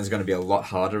 and it's going to be a lot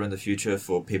harder in the future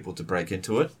for people to break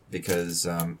into it because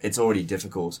it's already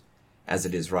difficult as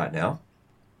it is right now.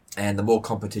 And the more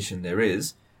competition there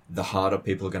is, the harder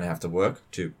people are going to have to work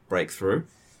to break through.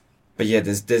 But yeah,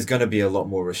 there's going to be a lot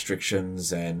more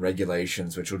restrictions and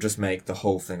regulations, which will just make the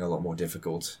whole thing a lot more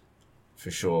difficult,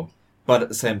 for sure. But at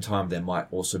the same time, there might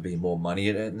also be more money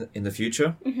in the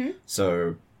future. Mm-hmm.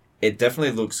 So it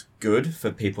definitely looks good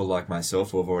for people like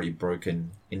myself who have already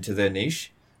broken into their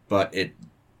niche, but it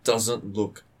doesn't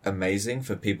look amazing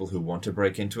for people who want to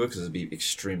break into it because it'd be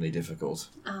extremely difficult.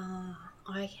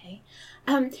 Okay.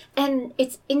 And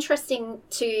it's interesting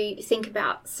to think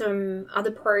about some other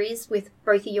pros with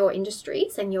both of your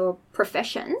industries and your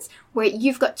professions where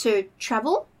you've got to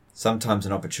travel. Sometimes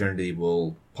an opportunity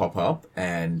will pop up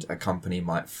and a company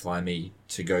might fly me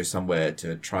to go somewhere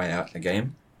to try out a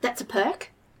game. That's a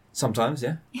perk. Sometimes,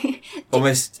 yeah.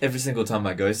 Almost every single time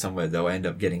I go somewhere, though, I end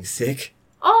up getting sick.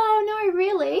 Oh, no,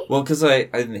 really? Well, because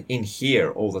I'm in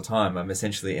here all the time. I'm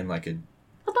essentially in like a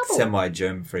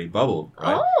semi-germ-free bubble,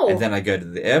 right? Oh. And then I go to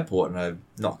the airport and I've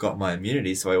not got my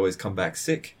immunity, so I always come back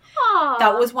sick. Oh.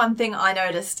 That was one thing I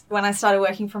noticed when I started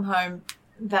working from home,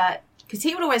 that because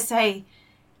he would always say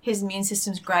his immune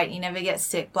system's great, you never get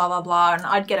sick, blah, blah, blah. And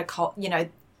I'd get a cold, you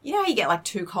get like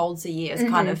 2 colds a year as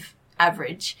kind of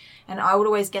average. And I would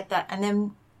always get that. And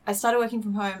then I started working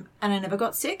from home and I never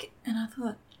got sick. And I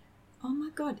thought, oh my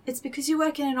God, it's because you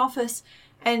work in an office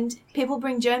and people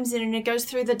bring germs in and it goes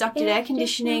through the ducted air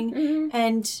conditioning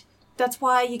and that's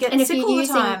why you get sick all the time. And if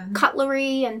you're using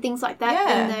cutlery and things like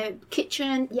that in the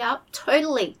kitchen,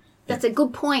 totally. That's a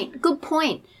good point. Good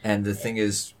point. And the thing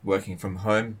is, working from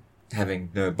home, having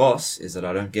no boss, is that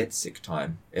I don't get sick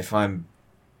time. If I'm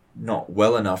not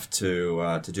well enough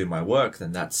to do my work,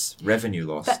 then that's revenue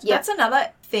lost. That's another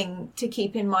thing to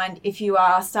keep in mind if you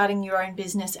are starting your own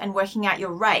business and working out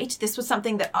your rate. This was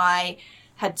something that I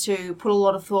had to put a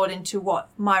lot of thought into what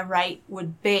my rate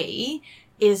would be,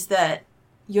 is that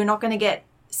you're not going to get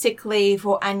sick leave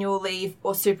or annual leave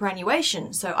or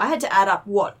superannuation. So I had to add up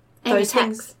what those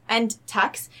things and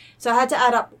tax. So I had to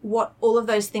add up what all of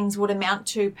those things would amount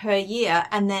to per year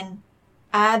and then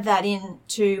add that in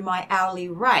to my hourly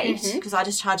rate, because I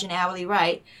just charge an hourly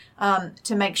rate,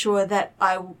 to make sure that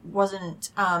I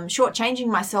wasn't shortchanging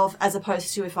myself as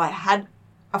opposed to if I had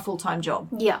a full-time job.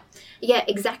 Yeah,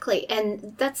 exactly.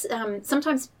 And that's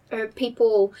sometimes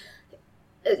people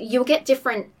you'll get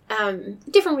different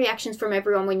reactions from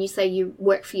everyone when you say you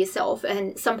work for yourself.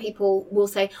 And some people will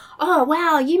say, oh,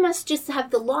 wow, you must just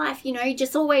have the life,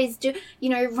 just always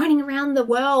running around the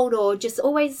world or just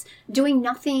always doing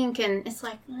nothing. And it's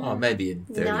like, oh, maybe in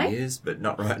 30 years, but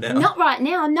not right now. Not right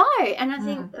now, no. And I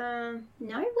think, no,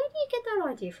 where do you get that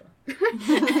idea from?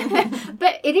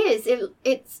 But it is.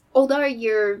 It's although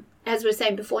you're, as we were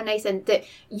saying before, Nathan, that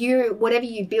whatever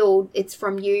you build, it's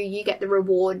from you. You get the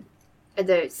reward,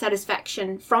 the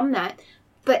satisfaction from that,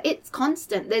 but it's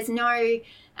constant. There's no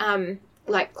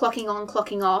clocking on,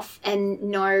 clocking off, and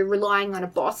no relying on a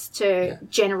boss to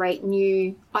generate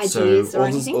new ideas or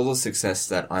anything. All the success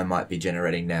that I might be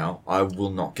generating now, I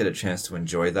will not get a chance to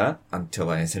enjoy that until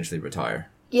I essentially retire.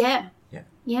 Yeah,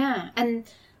 and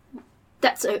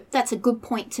that's a good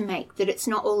point to make, that it's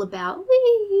not all about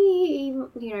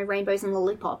rainbows and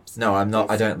lollipops. No, I'm not.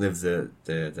 I don't live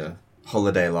the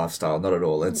holiday lifestyle, not at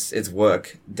all. It's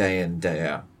work day in, day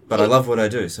out. But I love what I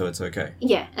do, so it's okay.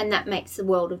 Yeah, and that makes a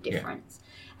world of difference.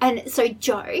 Yeah. And so,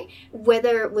 Joe,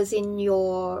 whether it was in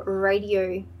your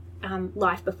radio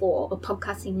life before or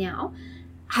podcasting now,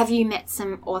 have you met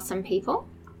some awesome people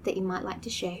that you might like to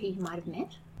share who you might have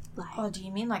met? Do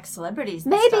you mean like celebrities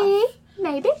and stuff?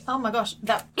 Maybe. Oh my gosh,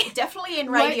 that definitely in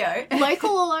radio.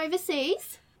 Local or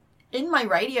overseas? In my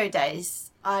radio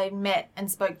days, I met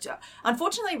and spoke to...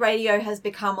 Unfortunately, radio has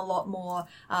become a lot more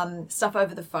stuff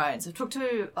over the phone. So I've talked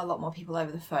to a lot more people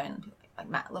over the phone, like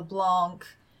Matt LeBlanc,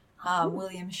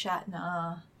 William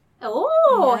Shatner.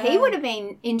 Oh, yeah. He would have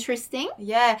been interesting.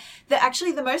 Yeah.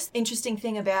 The most interesting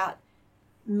thing about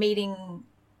meeting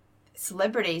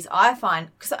celebrities, I find...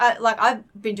 Because I've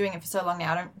been doing it for so long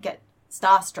now, I don't get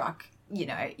starstruck.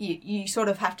 You sort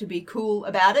of have to be cool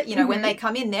about it. When they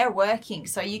come in, they're working.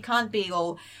 So you can't be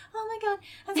all, oh my God,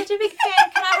 I'm such a big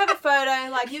fan. Can I have a photo?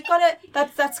 Like, you've got to,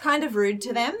 that's kind of rude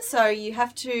to them. So you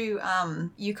have to,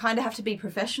 you kind of have to be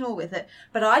professional with it.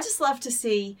 But I just love to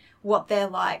see what they're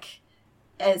like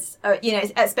as,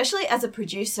 especially as a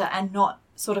producer and not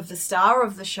sort of the star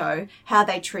of the show, how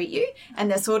they treat you. And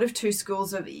there's sort of two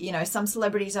schools of, some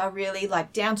celebrities are really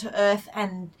like down to earth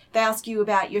and they ask you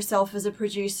about yourself as a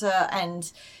producer, and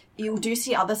you do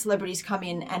see other celebrities come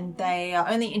in and they are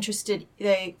only interested,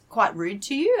 they're quite rude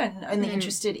to you and only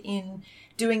interested in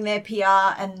doing their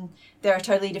PR, and they're a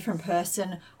totally different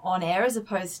person on air as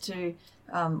opposed to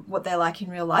what they're like in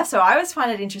real life. So I always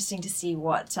find it interesting to see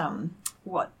what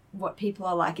people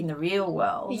are like in the real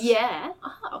world. Yeah.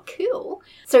 Oh, cool.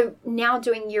 So now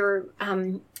doing your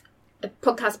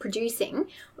podcast producing,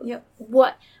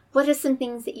 what are some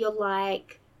things that you're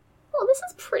like, oh, this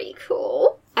is pretty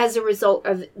cool as a result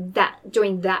of that,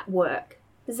 doing that work?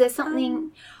 Is there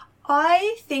something?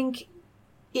 I think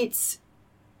it's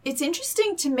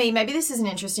interesting to me. Maybe this isn't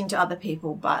interesting to other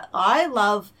people, but I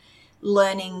love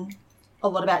learning a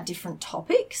lot about different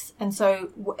topics. And so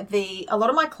a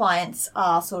lot of my clients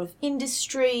are sort of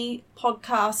industry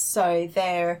podcasts. So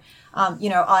they're,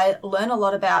 I learn a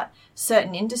lot about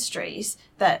certain industries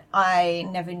that I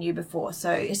never knew before.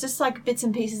 So it's just like bits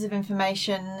and pieces of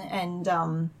information, and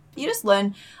you just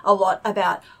learn a lot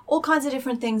about all kinds of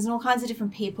different things and all kinds of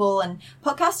different people. And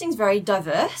podcasting is very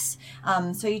diverse.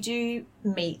 So you do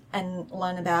meet and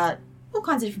learn about all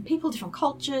kinds of different people, different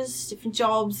cultures, different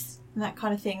jobs, and that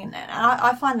kind of thing. And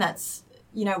I find that's,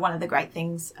 one of the great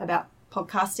things about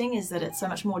podcasting is that it's so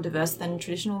much more diverse than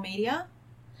traditional media.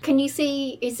 Can you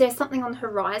see, is there something on the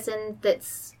horizon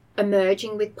that's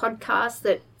emerging with podcasts,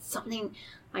 that something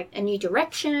like a new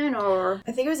direction? Or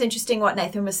I think it was interesting what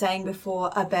Nathan was saying before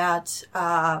about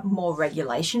more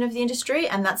regulation of the industry,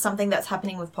 and that's something that's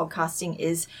happening with podcasting,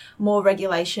 is more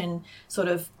regulation sort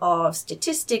of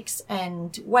statistics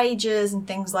and wages and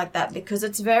things like that, because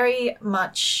it's very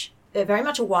much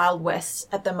a wild west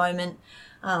at the moment.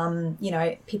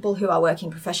 People who are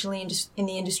working professionally in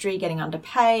the industry getting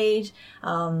underpaid.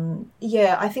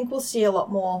 I think we'll see a lot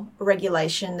more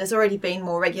regulation. There's already been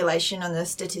more regulation on the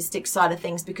statistics side of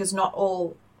things because not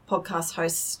all podcast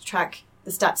hosts track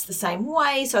the stats the same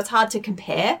way. So it's hard to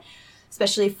compare,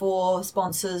 especially for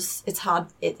sponsors. It's hard.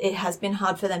 It has been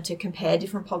hard for them to compare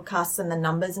different podcasts and the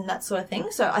numbers and that sort of thing.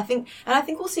 So I think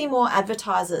we'll see more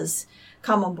advertisers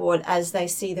come on board as they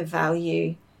see the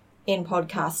value in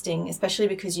podcasting, especially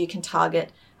because you can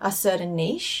target a certain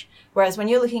niche. Whereas when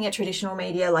you're looking at traditional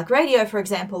media like radio, for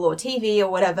example, or TV or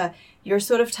whatever, you're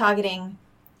sort of targeting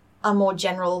a more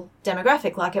general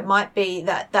demographic. Like it might be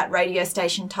that radio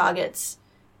station targets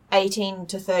 18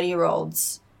 to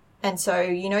 30-year-olds. And so,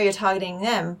 you're targeting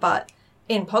them. But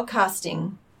in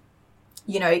podcasting,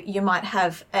 you might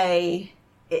have a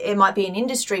it might be an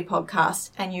industry podcast,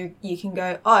 and you can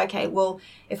go, oh, okay, well,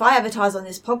 if I advertise on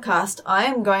this podcast, I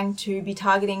am going to be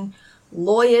targeting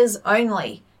lawyers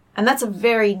only. And that's a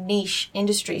very niche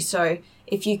industry. So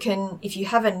if you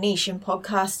have a niche in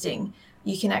podcasting,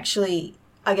 you can actually,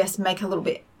 I guess, make a little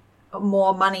bit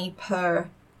more money per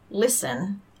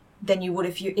listen than you would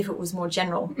if it was more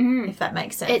general, if that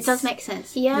makes sense. It does make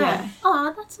sense. Yeah.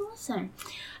 Oh, that's awesome.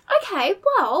 Okay,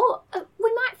 well,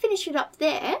 we might finish it up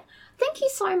there. Thank you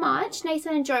so much,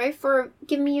 Nathan and Jo, for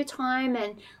giving me your time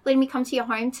and letting me come to your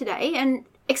home today and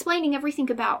explaining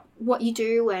everything about what you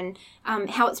do and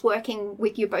how it's working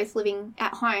with you both living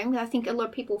at home. I think a lot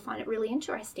of people find it really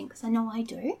interesting because I know I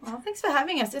do. Well, thanks for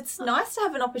having us. It's nice to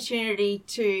have an opportunity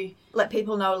to let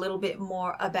people know a little bit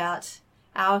more about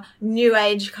our new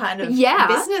age kind of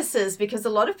businesses, because a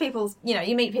lot of people,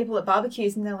 you meet people at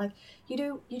barbecues and they're like, you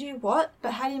do what?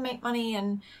 But how do you make money?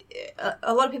 And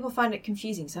a lot of people find it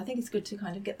confusing. So I think it's good to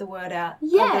kind of get the word out a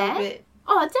little bit.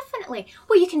 Oh, definitely.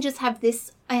 Well, you can just have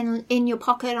this in your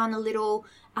pocket on a little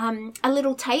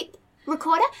tape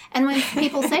recorder. And when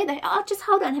people say that, just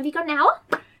hold on, have you got an hour?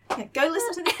 Yeah, go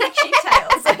listen to the Pink Sheep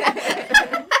Tales.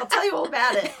 I'll tell you all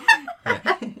about it.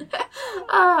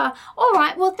 All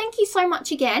right. Well, thank you so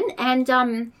much again. And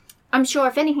I'm sure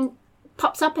if anything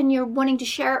pops up and you're wanting to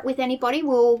share it with anybody,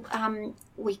 we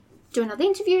do another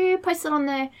interview, post it on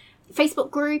the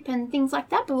Facebook group and things like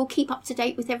that. But we'll keep up to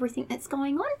date with everything that's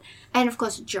going on. And of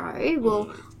course, Jo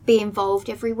will be involved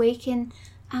every week in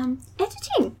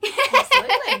editing.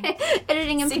 Absolutely.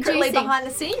 Editing and secretly producing. Behind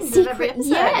the scenes of every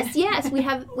episode. Yes. We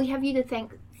have you to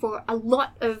thank for a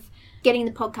lot of getting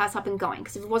the podcast up and going,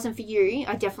 because if it wasn't for you,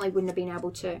 I definitely wouldn't have been able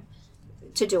to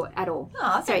do it at all.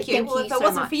 Oh, thank you. Well, if it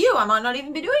wasn't for you, I might not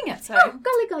even be doing it. So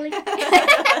golly.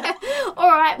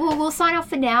 All right, well, we'll sign off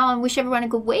for now and wish everyone a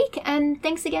good week. And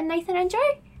thanks again, Nathan and Jo.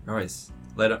 No worries.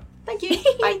 Later. Thank you.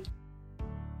 Bye.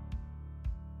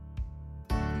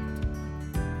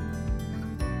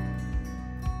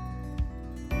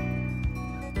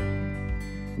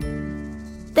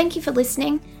 Thank you for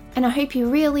listening, and I hope you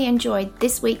really enjoyed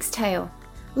this week's tale.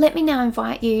 Let me now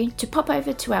invite you to pop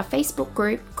over to our Facebook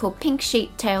group called Pink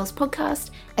Sheep Tales Podcast,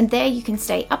 and there you can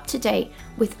stay up to date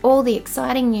with all the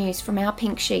exciting news from our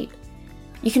pink sheep.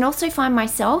 You can also find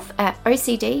myself at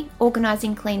OCD,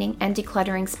 Organising, Cleaning and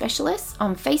Decluttering Specialist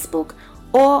on Facebook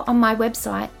or on my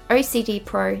website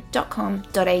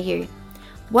ocdpro.com.au.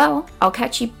 Well, I'll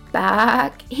catch you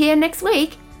back here next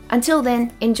week. Until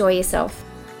then, enjoy yourself.